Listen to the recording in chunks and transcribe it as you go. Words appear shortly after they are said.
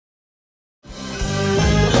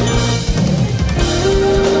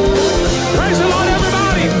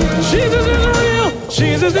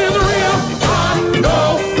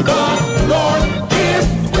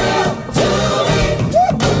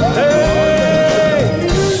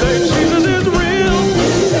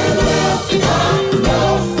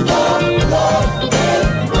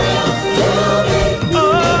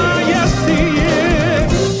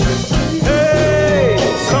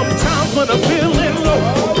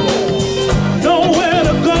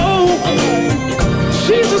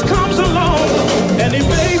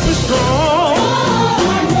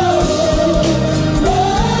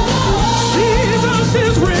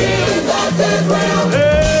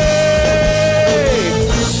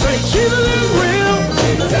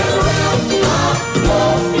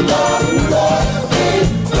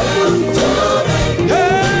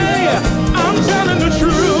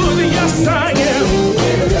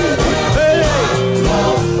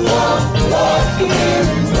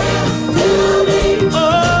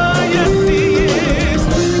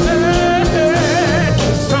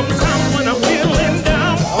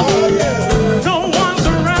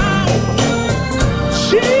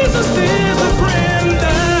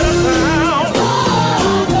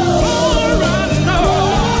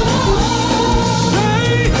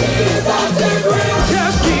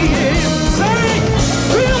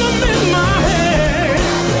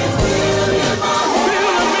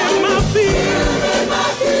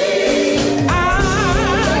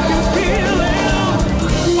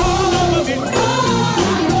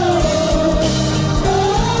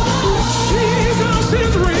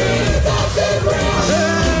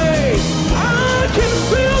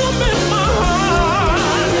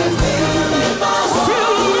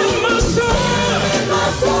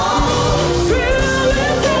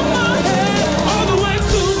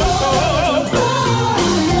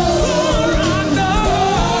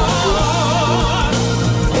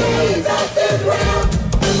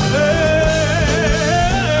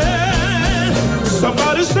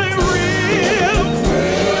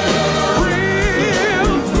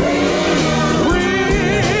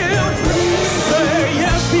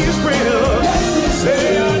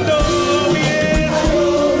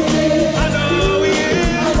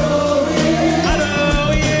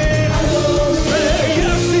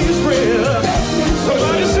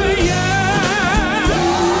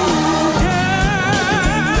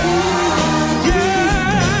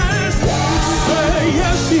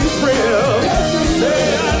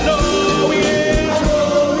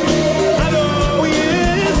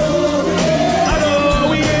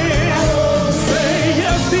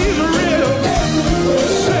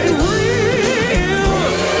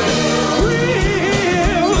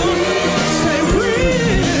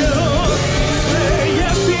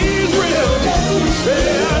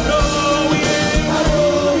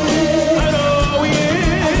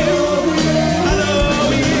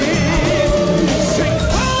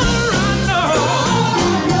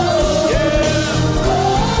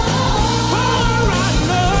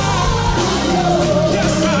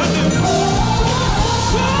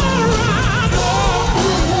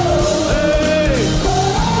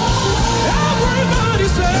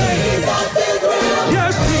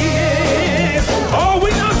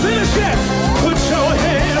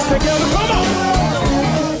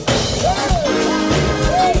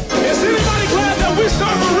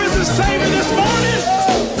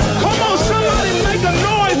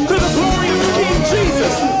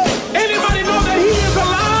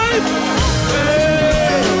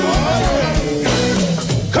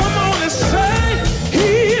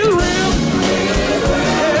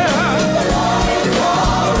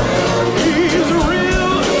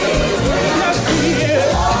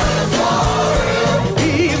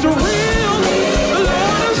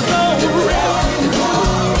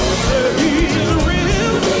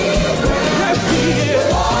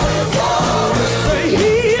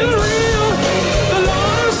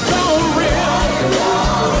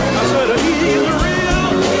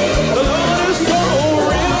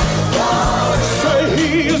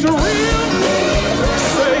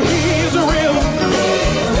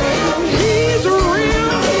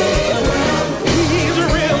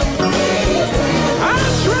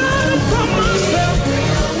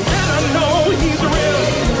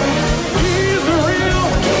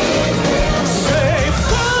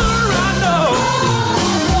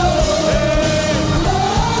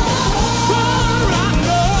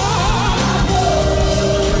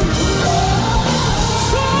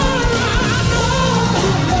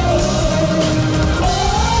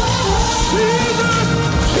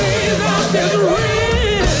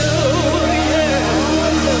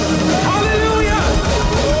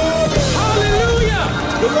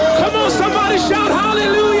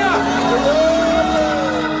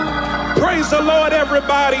the Lord,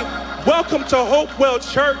 everybody. Welcome to Hopewell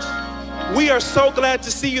Church. We are so glad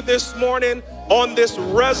to see you this morning on this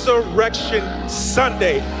Resurrection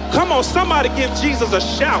Sunday. Come on, somebody give Jesus a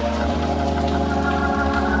shout.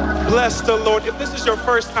 Bless the Lord. If this is your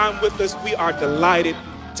first time with us, we are delighted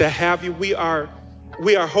to have you. We are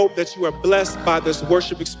hope that you are blessed by this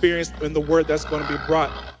worship experience and the word that's going to be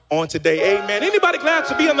brought on today. Amen. Anybody glad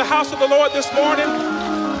to be in the house of the Lord this morning?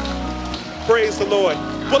 Praise the Lord.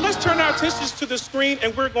 Well, let's turn our attentions to the screen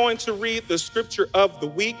and we're going to read the scripture of the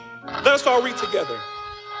week. Let us all read together.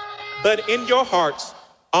 But in your hearts,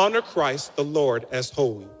 honor Christ the Lord as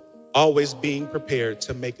holy, always being prepared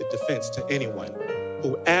to make a defense to anyone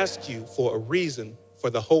who asks you for a reason for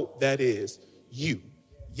the hope that is you,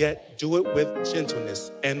 yet do it with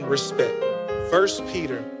gentleness and respect. 1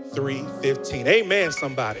 Peter 3:15. Amen,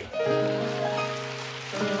 somebody.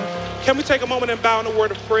 Can we take a moment and bow in a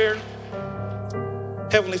word of prayer?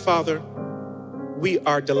 Heavenly Father, we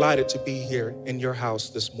are delighted to be here in your house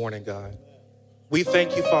this morning, God. We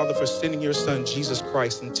thank you, Father, for sending your son, Jesus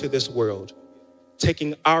Christ, into this world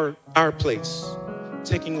taking our place,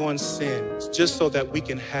 taking on sins, just so that we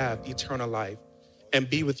can have eternal life and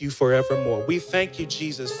be with you forevermore. We thank you,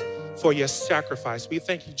 Jesus, for your sacrifice. We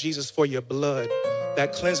thank you, Jesus, for your blood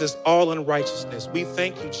that cleanses all unrighteousness. We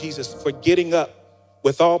thank you, Jesus, for getting up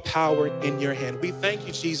with all power in your hand. We thank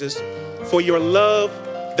you, Jesus, for your love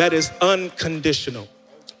that is unconditional.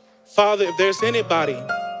 Father, if there's anybody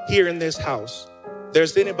here in this house,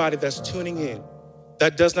 there's anybody that's tuning in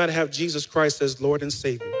that does not have Jesus Christ as Lord and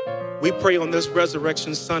Savior, we pray on this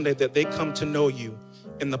Resurrection Sunday that they come to know you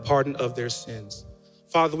in the pardon of their sins.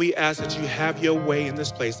 Father, we ask that you have your way in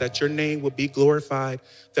this place, that your name will be glorified,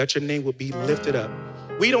 that your name will be lifted up.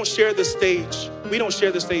 We don't share the stage. We don't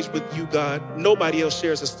share the stage with you, God. Nobody else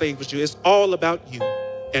shares the stage with you. It's all about you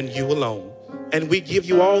and you alone. And we give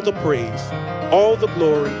you all the praise, all the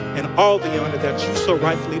glory, and all the honor that you so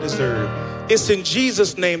rightfully deserve. It's in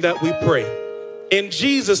Jesus' name that we pray. In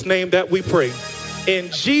Jesus' name that we pray.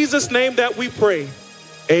 In Jesus' name that we pray.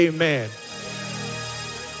 Amen.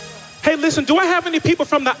 Hey, listen, do I have any people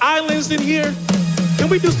from the islands in here? Can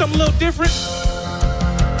we do something a little different?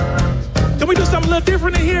 Can we do something a little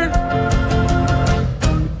different in here?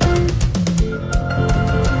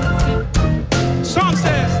 Song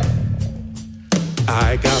says,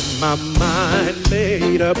 I got my mind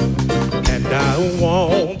made up and I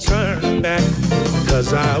won't turn back,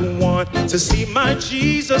 'cause I want to see my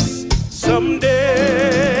Jesus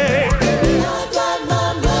someday. I got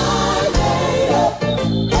my mind made up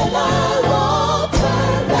and I won't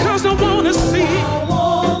turn back, 'cause I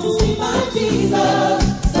want to see my Jesus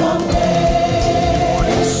someday.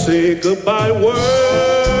 Say goodbye, world.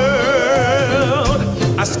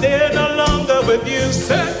 I stay no longer with you.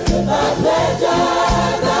 Say goodbye,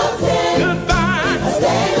 pleasures of sin. Goodbye. I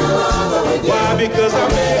stay no longer with you. Why? Because I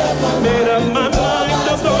made up my mind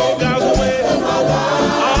to go God's way.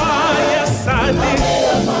 Ah, yes, I did.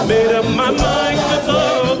 Made up my mind to go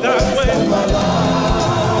God's way.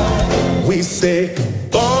 We say,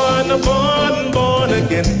 born, born, born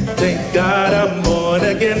again. Thank God I'm born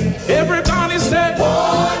again. Everybody say,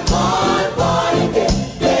 born, born, born again.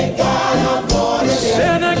 Thank God I'm born again.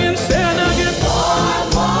 Sin again, sin again. Born,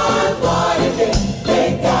 born, born again.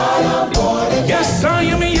 Thank God I'm born again. Yes, I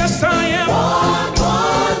am, yes, I am. Born,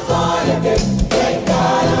 born, born again. Thank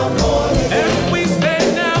God I'm born again. And we say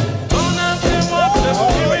now, born of the water, the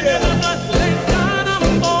Spirit in the blood. Thank God I'm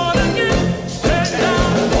born again. Say now,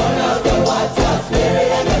 born of the water, Spirit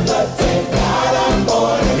in the blood. Thank God I'm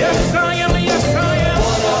born again. Yes, I am, yes, I am.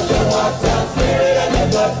 Born of the water, Spirit in the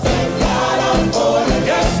blood. Thank God I'm born again.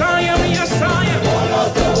 Yes, I am, yes, I am. Born of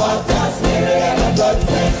the water, Spirit in the blood.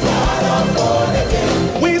 Thank God I'm born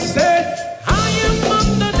again. We say, I am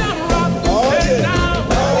under the rock. Say now,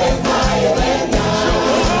 always higher than now.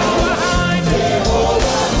 Jehovah high,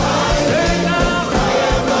 Jehovah high. Say now, I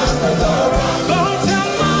am under the rock. Go tell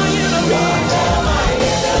my enemies,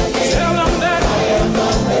 tell them that I am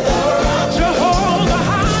under the rock. Jehovah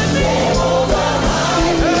high, Jehovah high.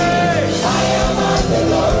 Hey, I am under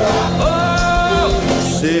the rock. Oh,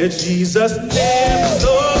 say Jesus' name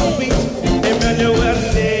so sweet, Emmanuel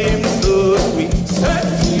name so sweet. Say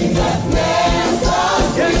Jesus' name so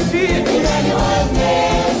sweet, Emmanuel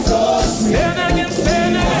name so sweet. Say it again, say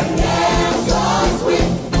it again. Name so sweet,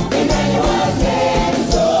 Emmanuel name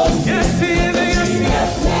so sweet. Yes, he is, yes, he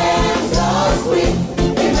is. Name so sweet,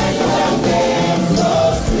 Emmanuel name so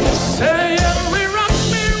sweet. Say every rock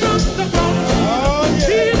the boat.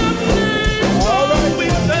 Jesus' name so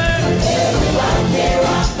sweet. Say every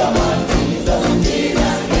rock the boat.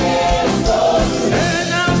 Jesus' name so sweet. Say it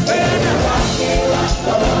now, say it now. Rock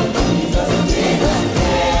the boat. Jesus'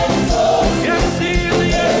 name so sweet. Yes, he is,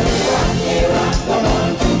 yes. Rock the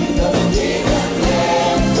boat. Jesus'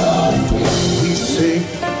 name so sweet. We sing,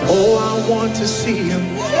 oh, I want to see him.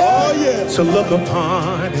 Oh, yeah. To look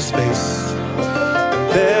upon his face.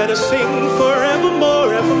 There to sing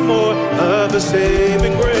forevermore, evermore of the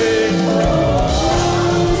saving grace.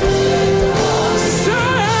 Say,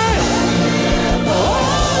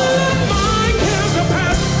 all of my cares are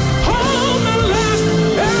past, home at last,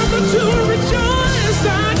 ever to rejoice.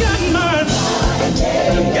 I got mine.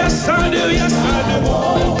 Yes, I do, yes, I do.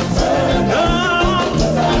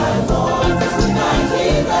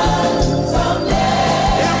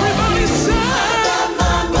 Everybody say,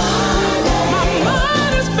 my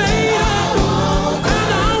mind is made up, and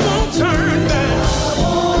I won't turn back.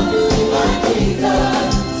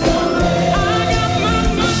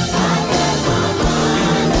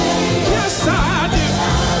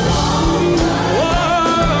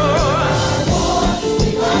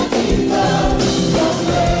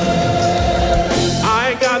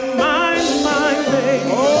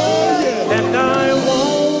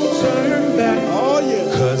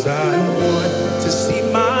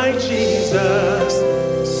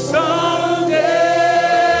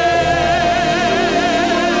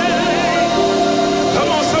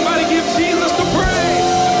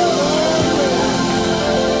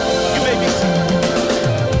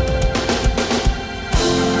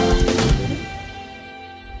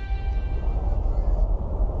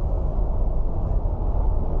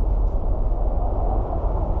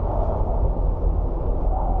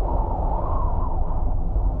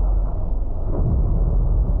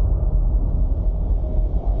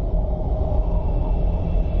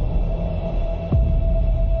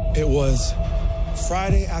 was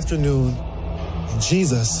Friday afternoon, and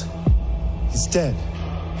Jesus, he's dead.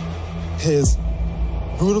 His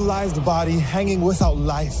brutalized body hanging without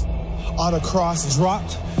life on a cross,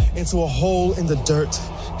 dropped into a hole in the dirt.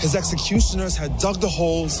 His executioners had dug the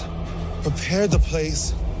holes, prepared the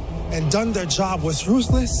place, and done their job with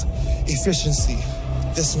ruthless efficiency.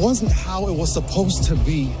 This wasn't how it was supposed to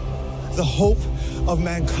be. The hope of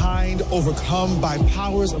mankind overcome by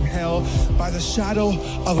powers of hell, by the shadow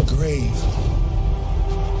of a grave.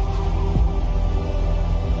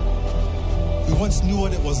 We once knew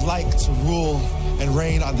what it was like to rule and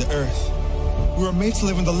reign on the earth. We were made to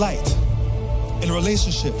live in the light, in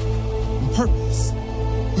relationship, in purpose.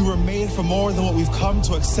 We were made for more than what we've come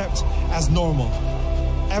to accept as normal.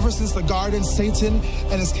 Ever since the garden, Satan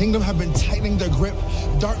and his kingdom have been tightening their grip.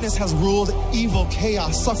 Darkness has ruled, evil,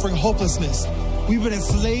 chaos, suffering, hopelessness. We've been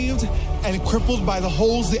enslaved and crippled by the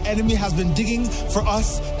holes the enemy has been digging for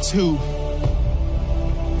us too.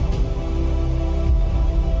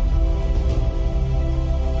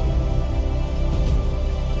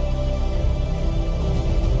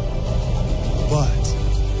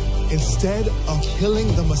 But instead of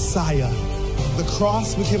killing the Messiah, the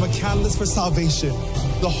cross became a catalyst for salvation.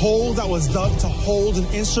 The hole that was dug to hold an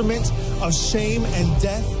instrument of shame and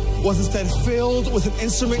death was instead filled with an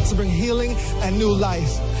instrument to bring healing and new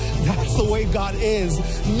life. That's the way God is.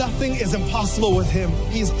 Nothing is impossible with him.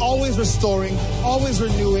 He's always restoring, always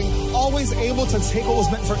renewing, always able to take what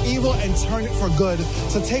was meant for evil and turn it for good,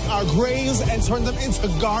 to take our graves and turn them into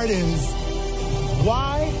gardens.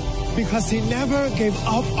 Why? Because he never gave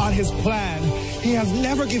up on his plan. He has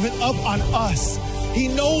never given up on us. He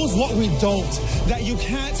knows what we don't, that you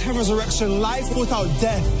can't have resurrection life without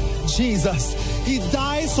death. Jesus, he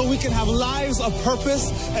died so we can have lives of purpose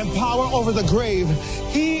and power over the grave.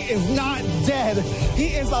 He is not dead.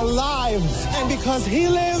 He is alive. And because he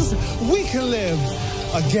lives, we can live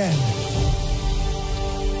again.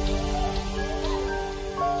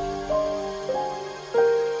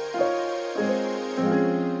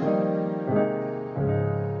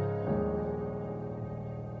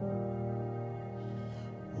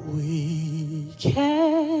 We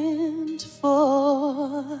can't forget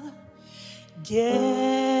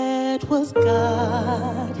what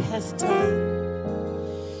God has done.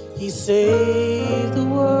 He saved the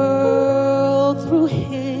world through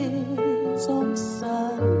his own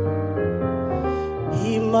Son.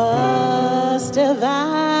 He must have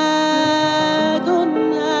agonized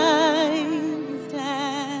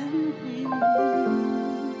and grieved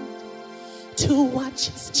to watch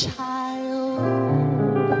his child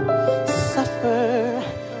suffer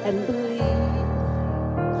and bleed,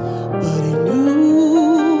 but he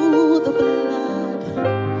knew the blood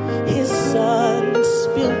his Son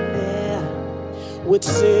spilled there would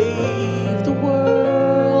save the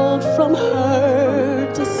world from her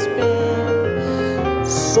despair.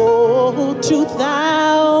 So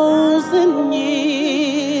 2,000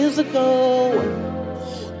 years ago,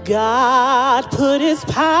 God put his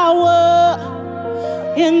power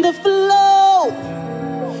in the flow,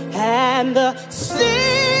 and the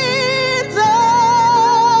sins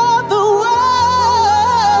of the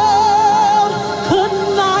world could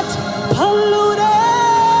not pollute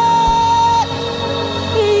it.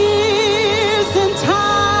 Years in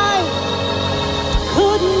time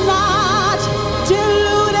could not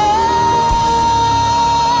dilute it.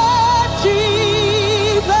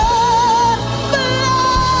 Jesus' blood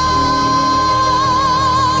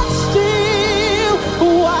still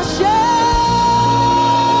washes.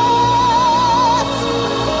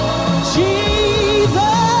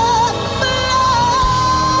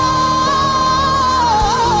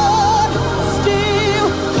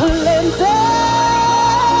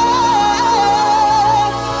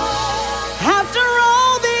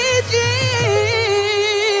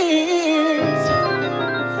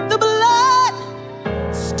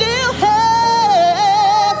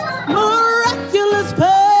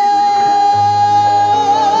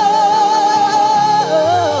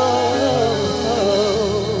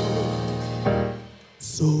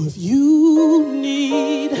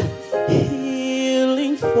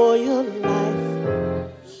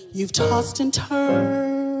 You've tossed and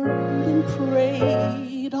turned and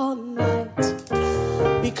prayed all night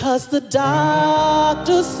because the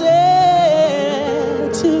doctor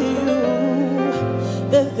said to you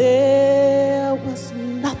that there was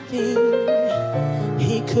nothing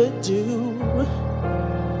he could do.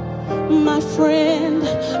 My friend,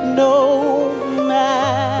 no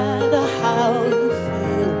matter how you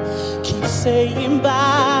feel, keep saying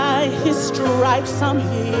by his stripes I'm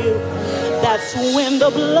healed. That's when the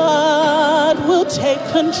blood will take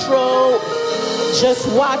control. Just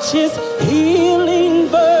watch his healing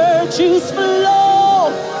virtues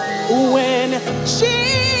flow when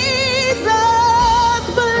Jesus'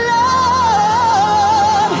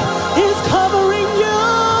 blood is covering you.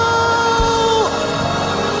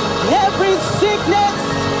 Every sickness,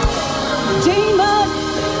 demon,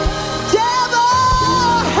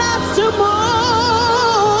 devil has to move.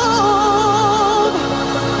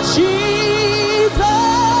 Jesus'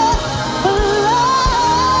 blood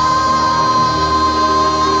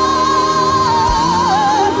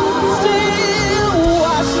still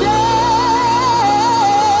washes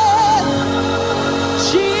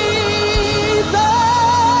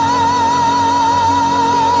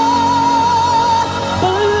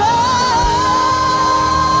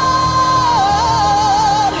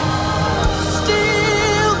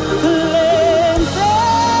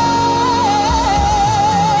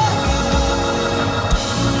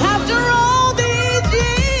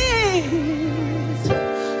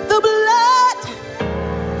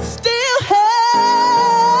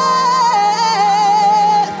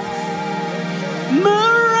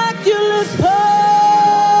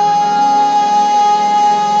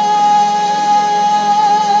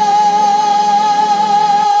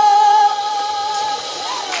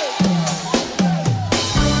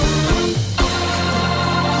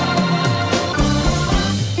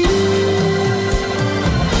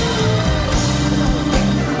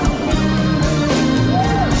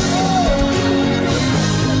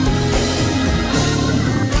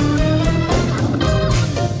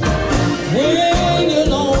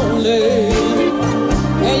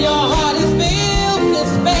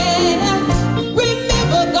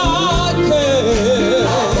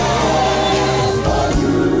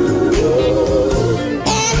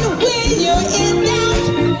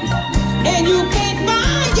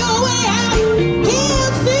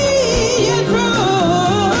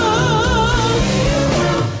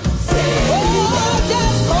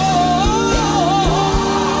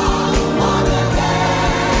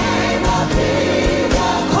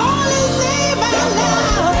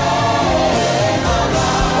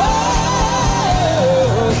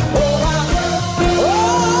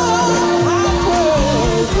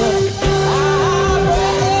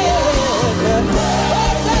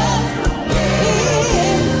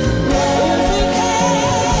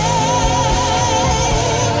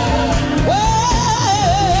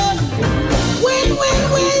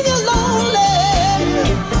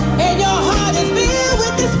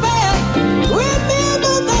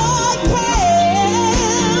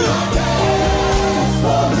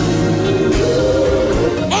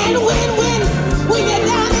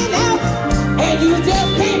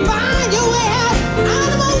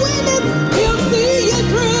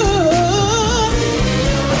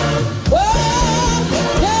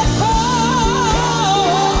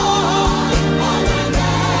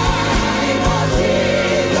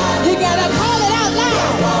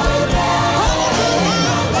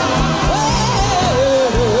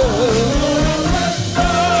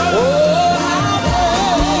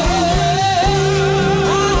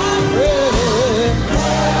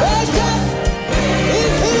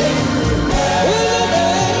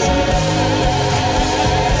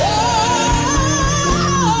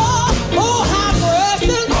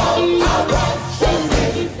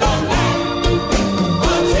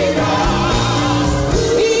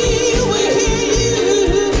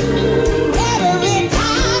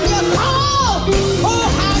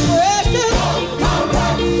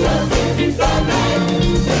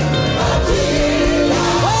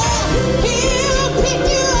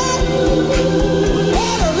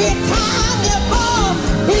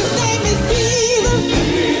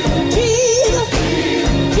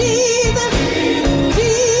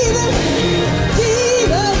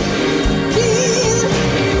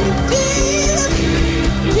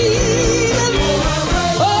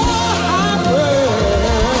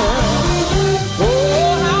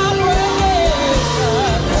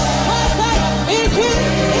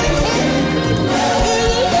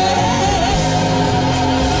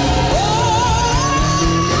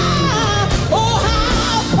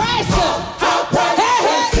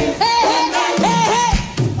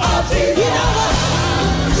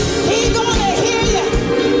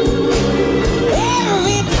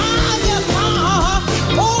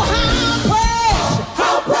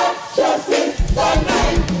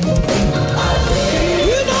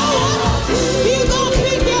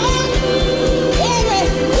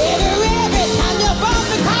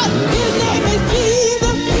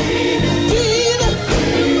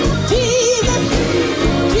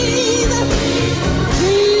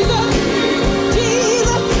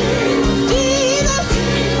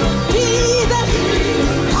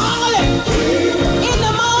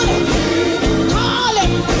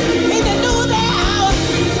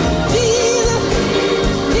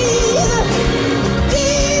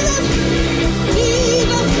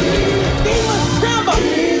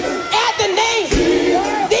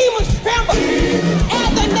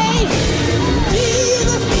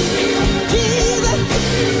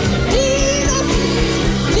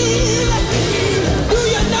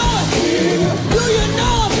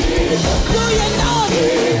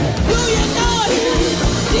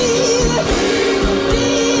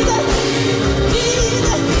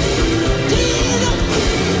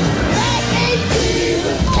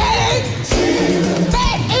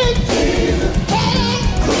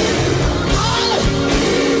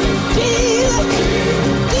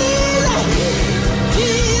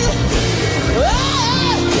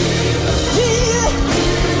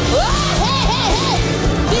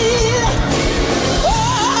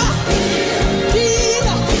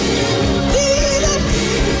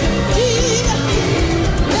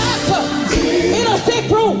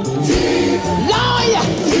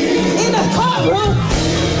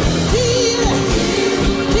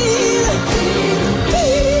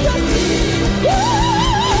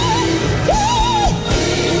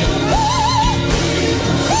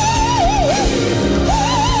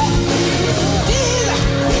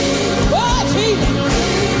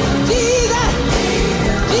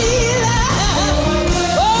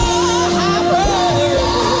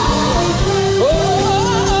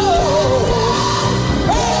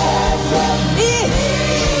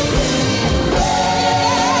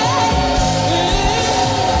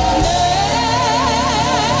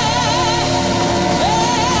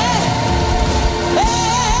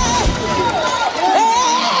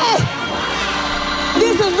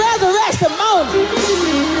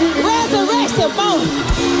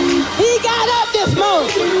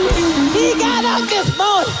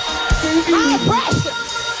press.